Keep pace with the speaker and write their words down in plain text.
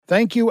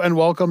Thank you and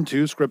welcome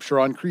to Scripture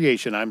on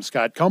Creation. I'm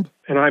Scott Kump.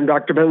 And I'm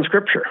Dr. Ben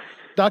Scripture.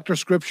 Dr.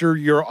 Scripture,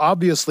 you're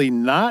obviously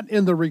not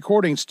in the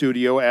recording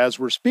studio as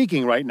we're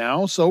speaking right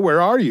now, so where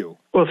are you?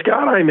 Well,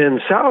 Scott, I'm in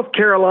South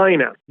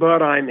Carolina,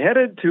 but I'm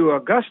headed to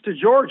Augusta,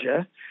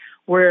 Georgia,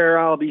 where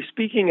I'll be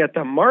speaking at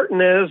the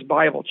Martinez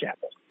Bible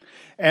Chapel.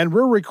 And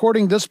we're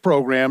recording this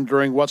program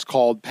during what's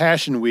called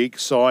Passion Week,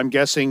 so I'm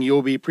guessing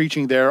you'll be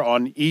preaching there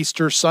on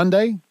Easter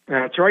Sunday?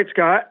 That's right,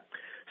 Scott.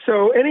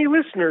 So any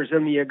listeners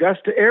in the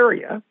Augusta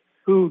area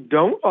who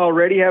don't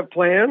already have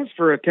plans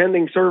for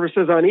attending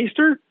services on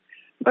Easter,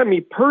 let me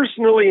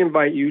personally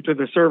invite you to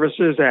the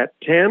services at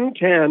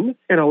 10:10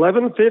 and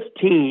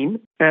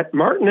 11:15 at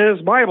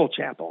Martinez Bible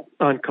Chapel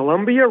on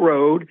Columbia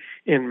Road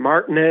in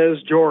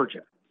Martinez,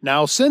 Georgia.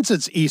 Now, since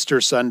it's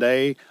Easter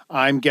Sunday,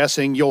 I'm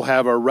guessing you'll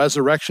have a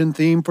resurrection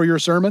theme for your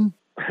sermon?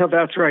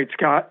 That's right,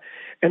 Scott.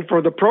 And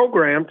for the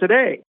program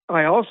today,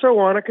 I also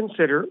want to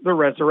consider the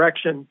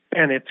resurrection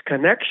and its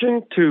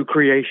connection to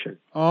creation.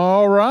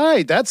 All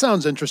right, that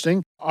sounds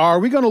interesting. Are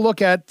we going to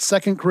look at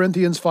 2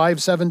 Corinthians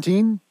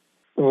 5:17?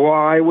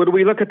 Why would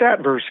we look at that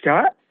verse,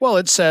 Scott? Well,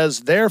 it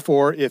says,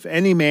 "Therefore, if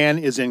any man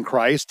is in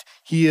Christ,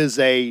 he is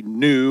a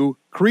new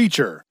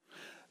creature.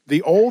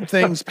 The old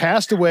things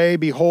passed away,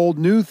 behold,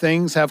 new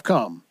things have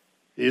come."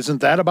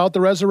 Isn't that about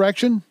the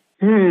resurrection?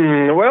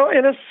 Well,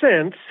 in a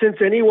sense, since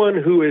anyone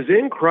who is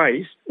in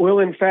Christ will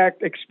in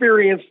fact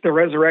experience the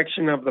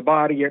resurrection of the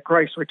body at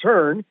Christ's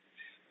return,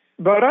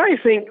 but I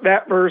think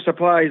that verse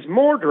applies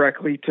more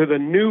directly to the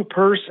new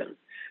person,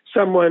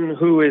 someone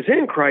who is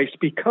in Christ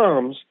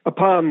becomes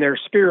upon their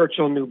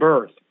spiritual new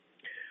birth.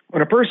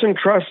 When a person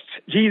trusts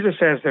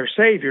Jesus as their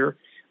Savior,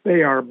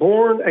 they are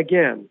born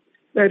again.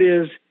 That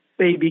is,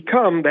 they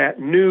become that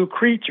new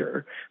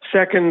creature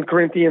 2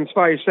 Corinthians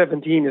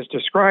 5:17 is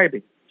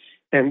describing.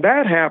 And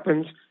that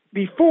happens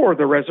before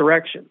the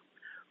resurrection.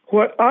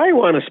 What I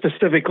want to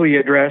specifically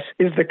address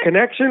is the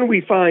connection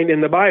we find in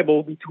the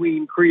Bible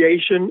between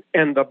creation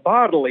and the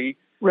bodily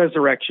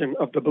resurrection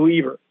of the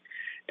believer.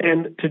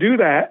 And to do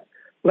that,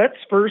 let's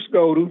first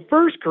go to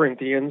 1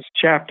 Corinthians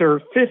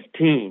chapter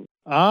 15.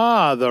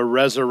 Ah, the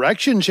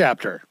resurrection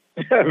chapter.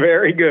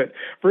 Very good.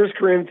 1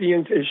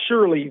 Corinthians is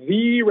surely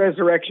the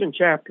resurrection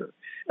chapter.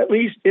 At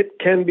least it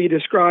can be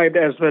described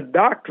as the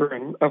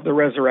doctrine of the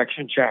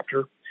resurrection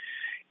chapter.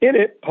 In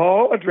it,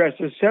 Paul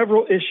addresses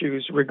several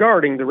issues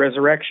regarding the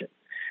resurrection,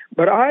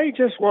 but I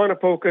just want to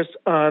focus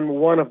on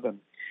one of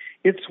them.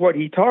 It's what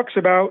he talks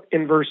about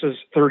in verses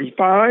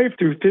 35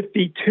 through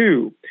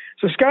 52.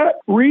 So, Scott,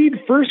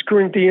 read 1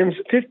 Corinthians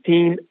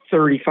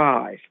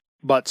 15:35.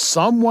 "But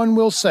someone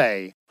will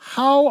say,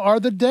 'How are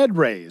the dead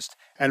raised?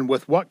 And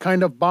with what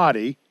kind of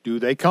body do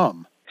they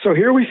come?'" So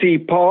here we see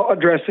Paul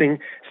addressing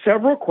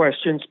several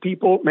questions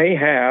people may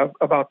have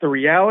about the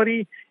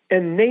reality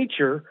and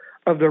nature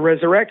of the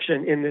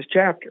resurrection in this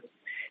chapter.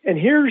 And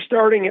here,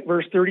 starting at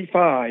verse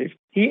 35,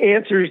 he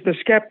answers the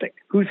skeptic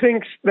who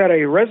thinks that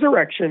a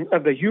resurrection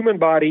of the human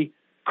body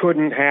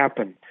couldn't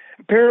happen.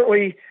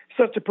 Apparently,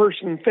 such a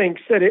person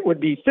thinks that it would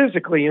be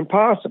physically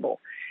impossible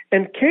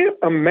and can't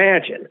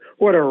imagine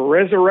what a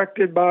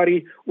resurrected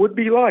body would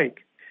be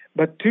like.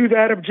 But to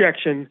that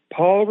objection,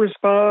 Paul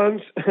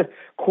responds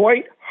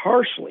quite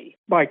harshly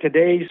by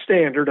today's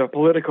standard of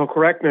political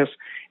correctness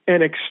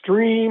and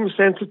extreme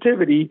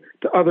sensitivity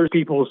to other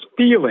people's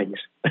feelings.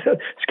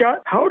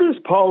 Scott, how does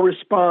Paul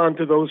respond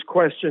to those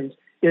questions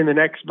in the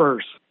next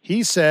verse?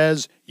 He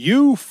says,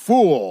 "You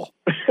fool."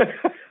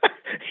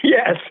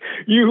 Yes,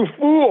 you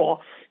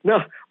fool.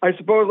 Now, I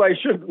suppose I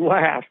shouldn't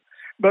laugh,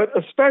 but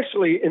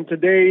especially in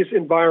today's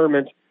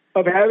environment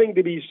of having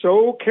to be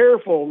so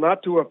careful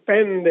not to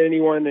offend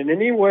anyone in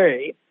any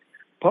way,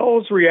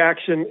 Paul's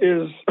reaction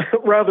is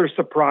rather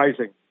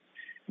surprising.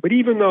 But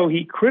even though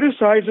he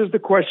criticizes the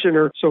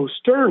questioner so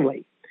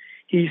sternly,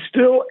 he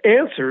still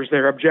answers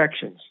their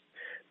objections.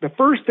 The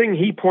first thing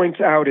he points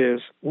out is,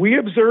 we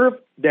observe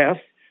death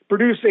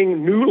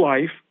producing new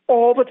life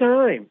all the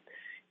time.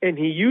 And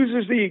he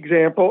uses the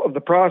example of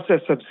the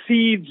process of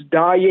seeds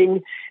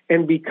dying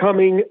and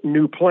becoming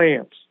new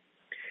plants.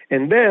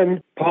 And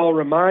then Paul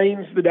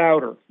reminds the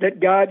doubter that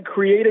God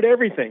created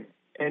everything,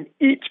 and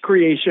each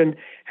creation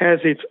has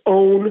its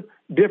own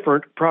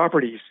different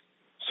properties.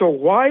 So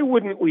why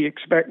wouldn't we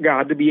expect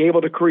God to be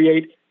able to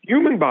create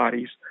human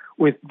bodies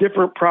with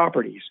different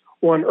properties,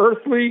 one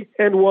earthly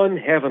and one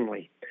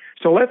heavenly?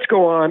 So let's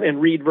go on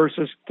and read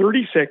verses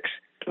 36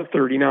 to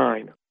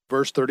 39.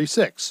 Verse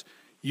 36,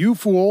 "You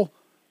fool,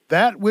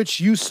 that which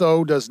you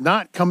sow does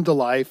not come to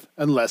life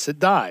unless it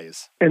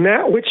dies. And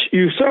that which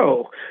you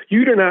sow,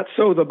 you do not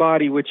sow the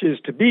body which is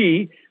to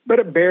be, but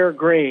a bare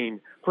grain,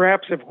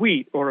 perhaps of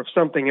wheat or of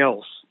something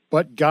else.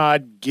 But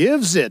God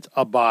gives it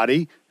a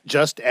body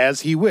just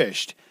as he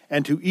wished,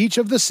 and to each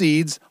of the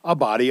seeds a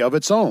body of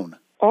its own.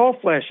 All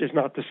flesh is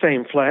not the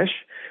same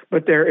flesh,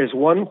 but there is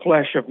one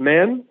flesh of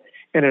men,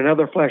 and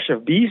another flesh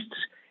of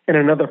beasts, and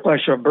another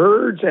flesh of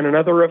birds, and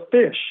another of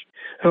fish."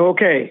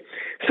 Okay,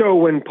 so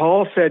when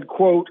Paul said,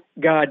 quote,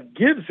 "God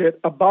gives it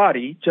a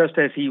body just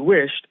as he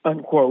wished,"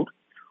 unquote,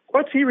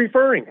 What's he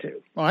referring to?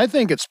 Well, I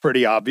think it's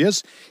pretty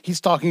obvious.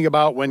 He's talking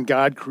about when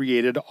God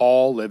created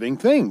all living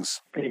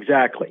things.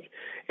 Exactly.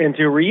 And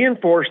to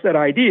reinforce that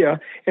idea,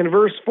 in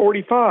verse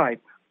 45,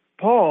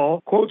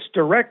 Paul quotes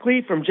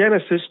directly from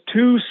Genesis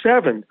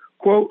 2:7,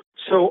 quote,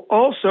 "So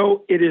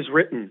also it is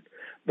written,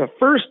 the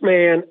first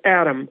man,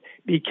 Adam,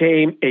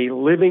 became a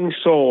living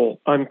soul,"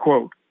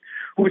 unquote,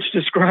 which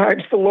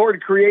describes the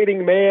Lord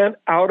creating man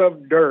out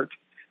of dirt.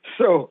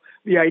 So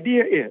the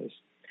idea is,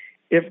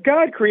 if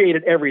God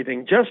created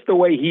everything just the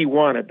way he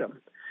wanted them,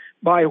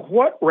 by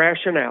what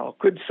rationale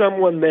could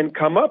someone then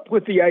come up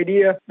with the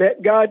idea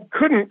that God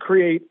couldn't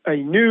create a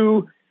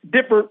new,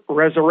 different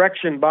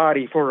resurrection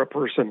body for a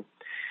person?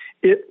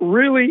 It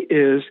really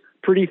is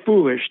pretty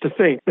foolish to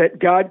think that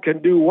God can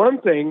do one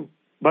thing,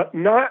 but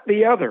not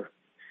the other.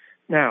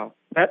 Now,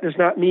 that does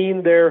not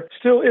mean there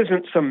still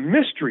isn't some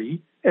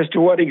mystery as to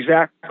what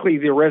exactly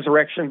the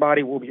resurrection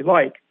body will be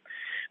like,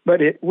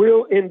 but it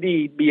will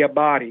indeed be a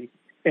body,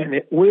 and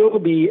it will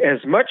be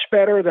as much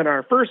better than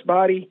our first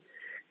body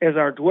as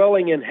our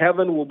dwelling in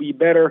heaven will be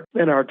better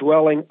than our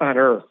dwelling on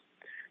earth.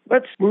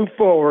 Let's move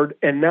forward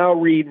and now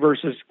read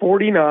verses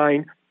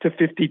 49 to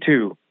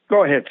 52.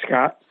 Go ahead,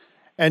 Scott.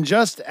 And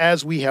just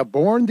as we have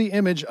borne the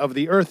image of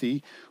the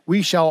earthy,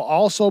 we shall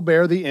also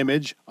bear the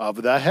image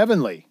of the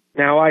heavenly.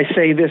 Now I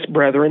say this,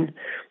 brethren,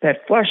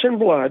 that flesh and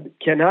blood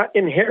cannot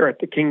inherit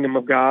the kingdom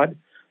of God,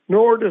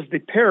 nor does the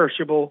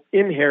perishable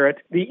inherit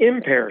the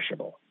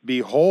imperishable.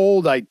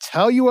 Behold, I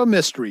tell you a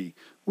mystery.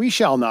 We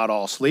shall not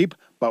all sleep,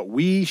 but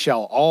we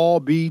shall all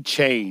be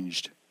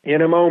changed.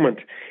 In a moment,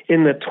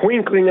 in the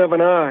twinkling of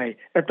an eye,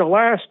 at the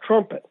last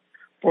trumpet.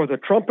 For the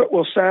trumpet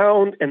will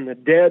sound, and the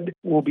dead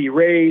will be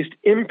raised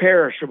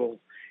imperishable,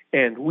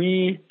 and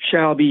we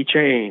shall be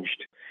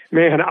changed.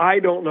 Man, I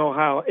don't know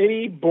how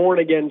any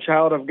born-again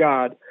child of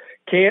God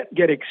can't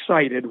get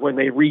excited when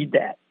they read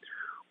that.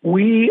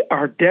 We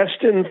are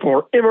destined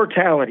for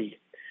immortality,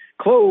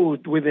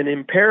 clothed with an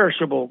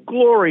imperishable,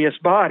 glorious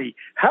body.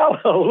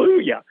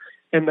 Hallelujah!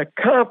 And the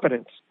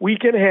confidence we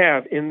can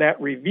have in that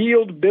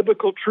revealed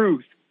biblical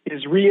truth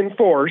is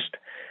reinforced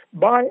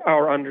by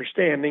our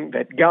understanding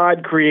that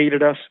God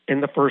created us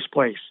in the first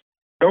place.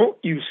 Don't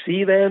you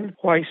see then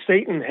why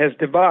Satan has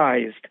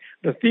devised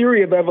the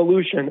theory of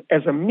evolution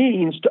as a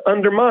means to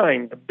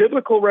undermine the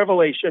biblical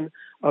revelation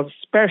of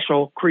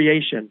special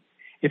creation?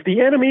 If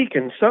the enemy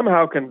can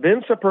somehow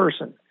convince a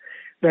person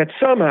that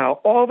somehow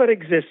all that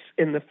exists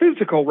in the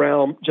physical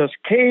realm just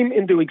came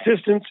into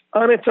existence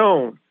on its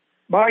own,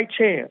 by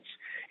chance,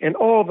 and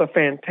all the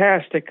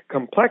fantastic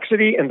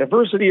complexity and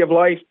diversity of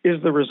life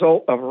is the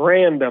result of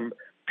random,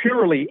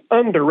 purely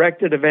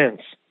undirected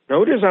events,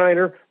 no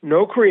designer,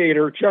 no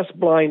creator, just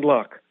blind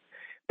luck,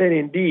 then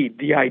indeed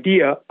the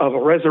idea of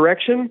a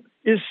resurrection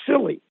is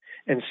silly.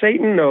 And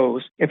Satan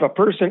knows if a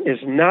person is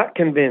not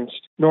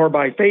convinced, nor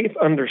by faith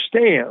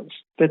understands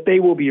that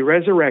they will be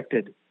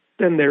resurrected,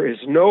 then there is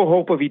no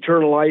hope of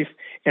eternal life,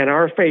 and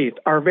our faith,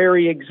 our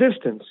very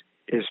existence,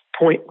 is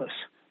pointless.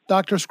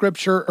 Dr.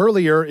 Scripture,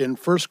 earlier in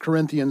 1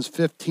 Corinthians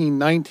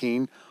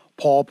 15:19,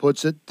 Paul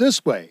puts it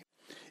this way: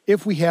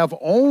 if we have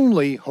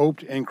only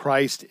hoped in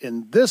Christ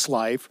in this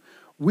life,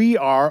 we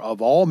are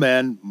of all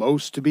men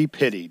most to be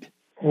pitied.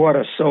 What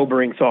a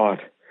sobering thought.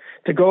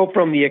 To go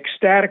from the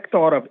ecstatic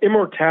thought of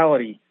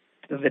immortality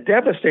to the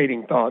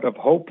devastating thought of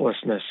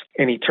hopelessness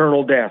and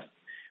eternal death.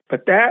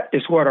 But that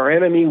is what our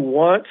enemy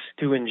wants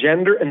to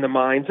engender in the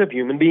minds of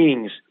human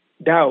beings.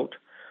 Doubt,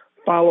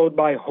 followed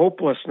by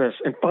hopelessness,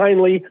 and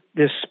finally,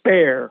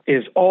 despair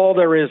is all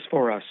there is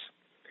for us.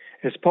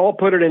 As Paul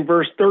put it in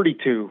verse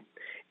 32,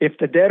 if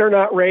the dead are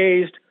not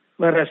raised,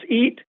 let us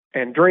eat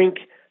and drink,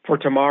 for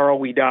tomorrow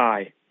we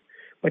die.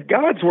 But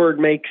God's word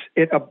makes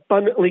it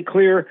abundantly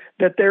clear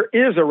that there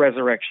is a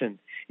resurrection.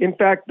 In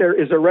fact, there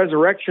is a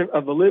resurrection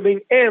of the living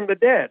and the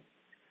dead.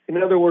 In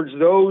other words,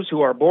 those who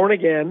are born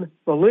again,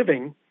 the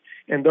living,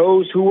 and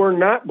those who were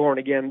not born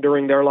again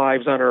during their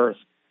lives on earth,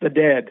 the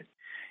dead.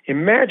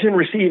 Imagine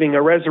receiving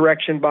a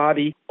resurrection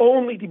body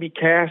only to be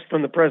cast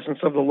from the presence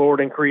of the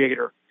Lord and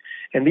Creator.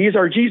 And these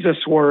are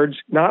Jesus' words,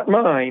 not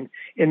mine,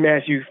 in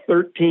Matthew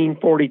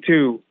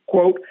 13:42,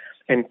 quote,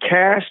 and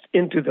cast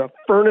into the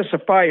furnace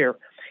of fire.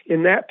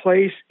 In that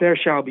place there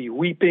shall be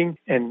weeping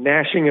and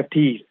gnashing of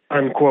teeth,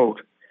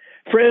 unquote.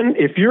 Friend,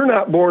 if you're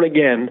not born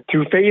again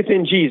through faith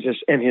in Jesus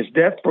and his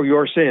death for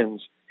your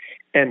sins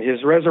and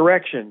his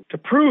resurrection to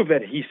prove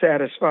that he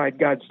satisfied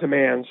God's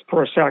demands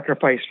for a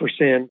sacrifice for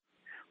sin,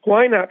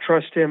 why not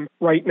trust him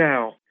right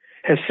now?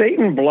 Has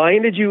Satan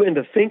blinded you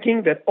into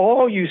thinking that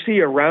all you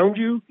see around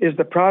you is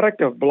the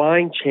product of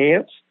blind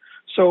chance?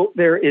 So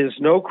there is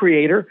no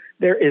creator,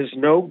 there is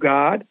no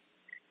God?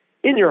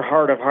 In your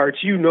heart of hearts,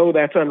 you know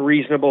that's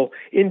unreasonable.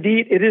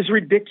 Indeed, it is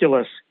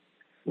ridiculous.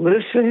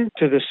 Listen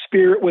to the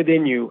Spirit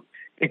within you.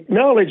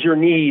 Acknowledge your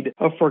need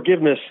of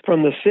forgiveness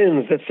from the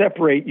sins that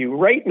separate you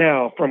right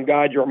now from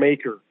God your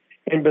Maker,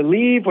 and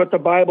believe what the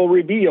Bible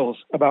reveals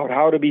about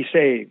how to be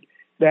saved,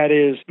 that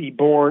is, be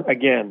born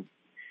again.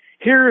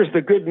 Here is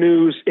the good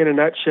news in a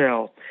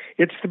nutshell.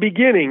 It's the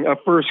beginning of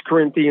 1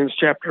 Corinthians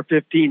chapter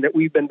 15 that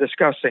we've been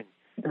discussing.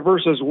 In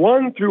verses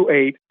 1 through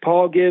 8,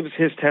 Paul gives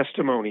his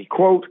testimony.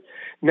 Quote,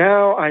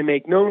 "Now I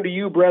make known to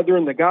you,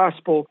 brethren, the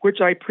gospel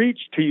which I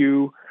preached to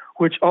you,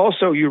 which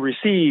also you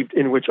received,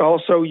 in which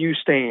also you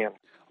stand.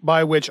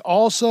 By which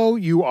also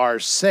you are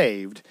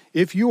saved,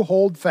 if you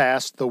hold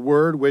fast the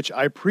word which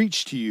I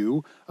preached to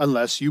you,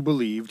 unless you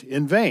believed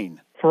in vain.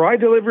 For I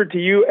delivered to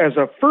you as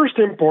of first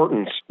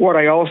importance what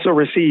I also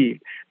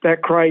received,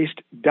 that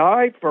Christ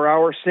died for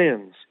our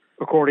sins,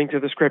 according to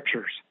the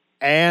Scriptures.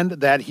 And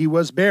that he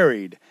was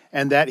buried,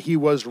 and that he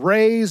was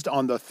raised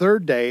on the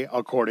third day,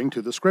 according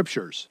to the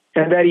Scriptures.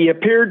 And that he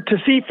appeared to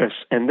Cephas,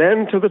 and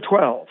then to the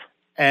 12.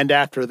 And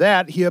after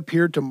that he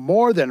appeared to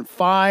more than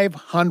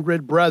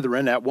 500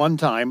 brethren at one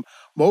time,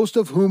 most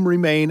of whom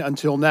remain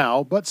until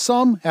now, but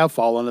some have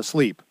fallen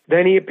asleep.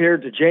 Then he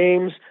appeared to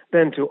James,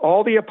 then to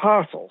all the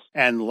apostles.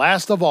 And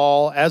last of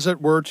all, as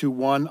it were to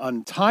one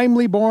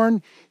untimely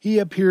born, he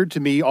appeared to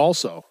me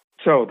also."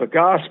 So the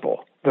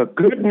gospel, the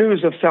good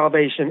news of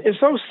salvation, is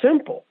so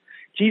simple.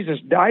 Jesus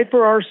died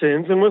for our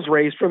sins and was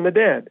raised from the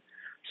dead.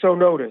 So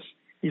notice,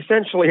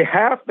 essentially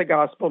half the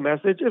gospel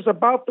message is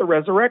about the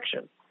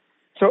resurrection.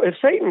 So if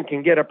Satan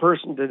can get a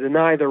person to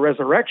deny the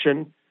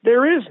resurrection,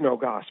 there is no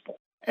gospel.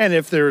 And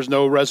if there is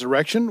no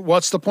resurrection,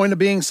 what's the point of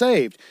being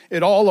saved?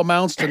 It all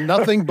amounts to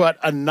nothing but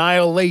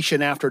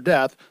annihilation after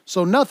death,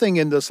 so nothing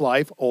in this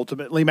life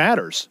ultimately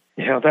matters.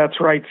 Yeah,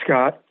 that's right,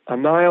 Scott.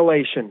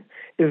 Annihilation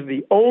is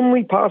the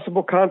only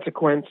possible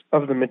consequence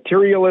of the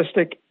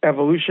materialistic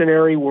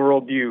evolutionary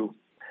worldview.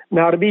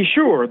 Now, to be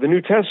sure, the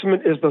New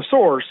Testament is the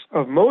source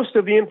of most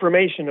of the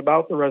information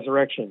about the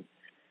resurrection.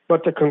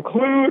 But to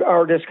conclude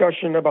our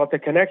discussion about the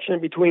connection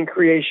between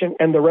creation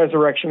and the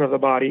resurrection of the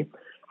body,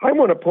 I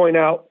want to point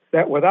out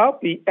that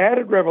without the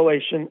added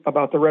revelation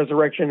about the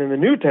resurrection in the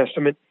New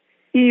Testament,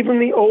 even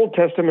the Old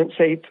Testament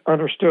saints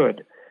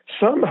understood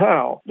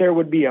somehow there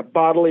would be a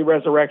bodily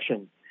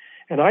resurrection.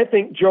 And I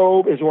think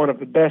Job is one of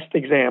the best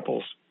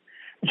examples.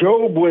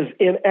 Job was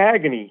in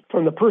agony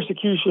from the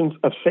persecutions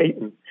of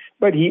Satan,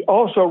 but he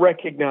also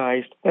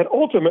recognized that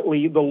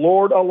ultimately the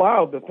Lord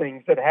allowed the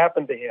things that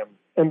happened to him,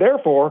 and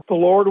therefore the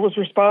Lord was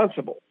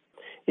responsible.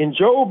 In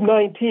Job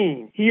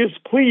 19, he is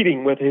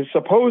pleading with his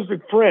supposed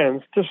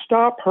friends to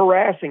stop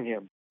harassing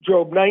him.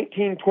 Job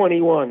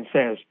 19:21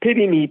 says,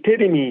 pity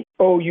me,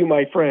 O you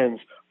my friends,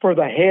 for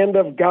the hand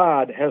of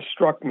God has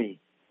struck me.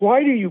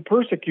 Why do you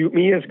persecute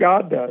me as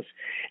God does,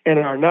 and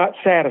are not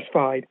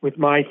satisfied with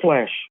my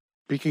flesh?"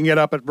 Picking it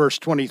up at verse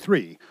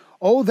 23,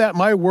 "Oh, that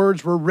my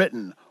words were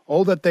written,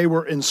 oh, that they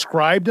were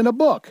inscribed in a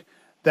book,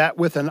 that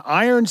with an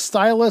iron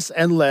stylus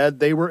and lead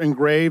they were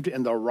engraved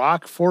in the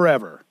rock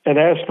forever. And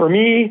as for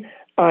me,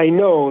 I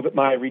know that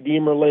my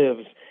Redeemer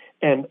lives,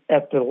 and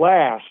at the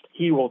last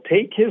he will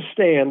take his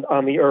stand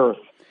on the earth.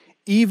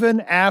 Even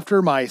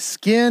after my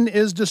skin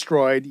is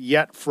destroyed,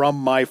 yet from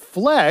my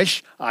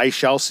flesh I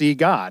shall see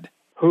God,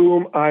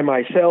 Whom I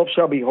myself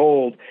shall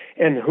behold,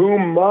 and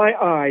whom my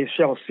eyes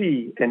shall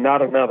see, and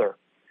not another."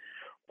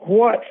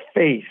 What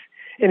faith!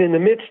 And in the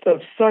midst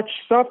of such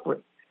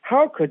suffering,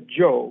 how could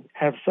Job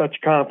have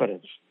such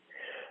confidence?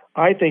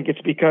 I think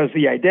it's because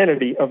the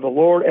identity of the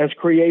Lord as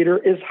Creator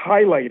is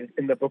highlighted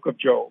in the book of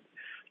Job.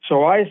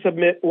 So I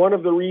submit one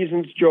of the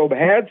reasons Job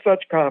had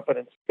such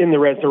confidence in the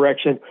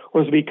resurrection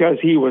was because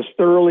he was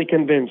thoroughly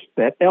convinced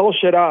that El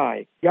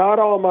Shaddai, God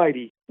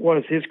Almighty,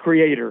 was his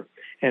Creator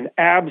and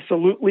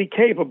absolutely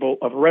capable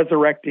of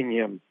resurrecting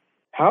him.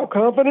 How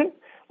confident?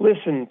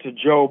 Listen to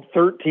Job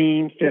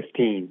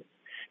 13:15.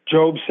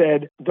 Job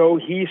said, "Though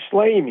he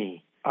slay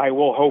me, I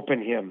will hope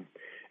in him."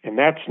 And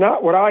that's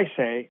not what I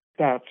say.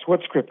 That's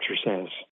what Scripture says.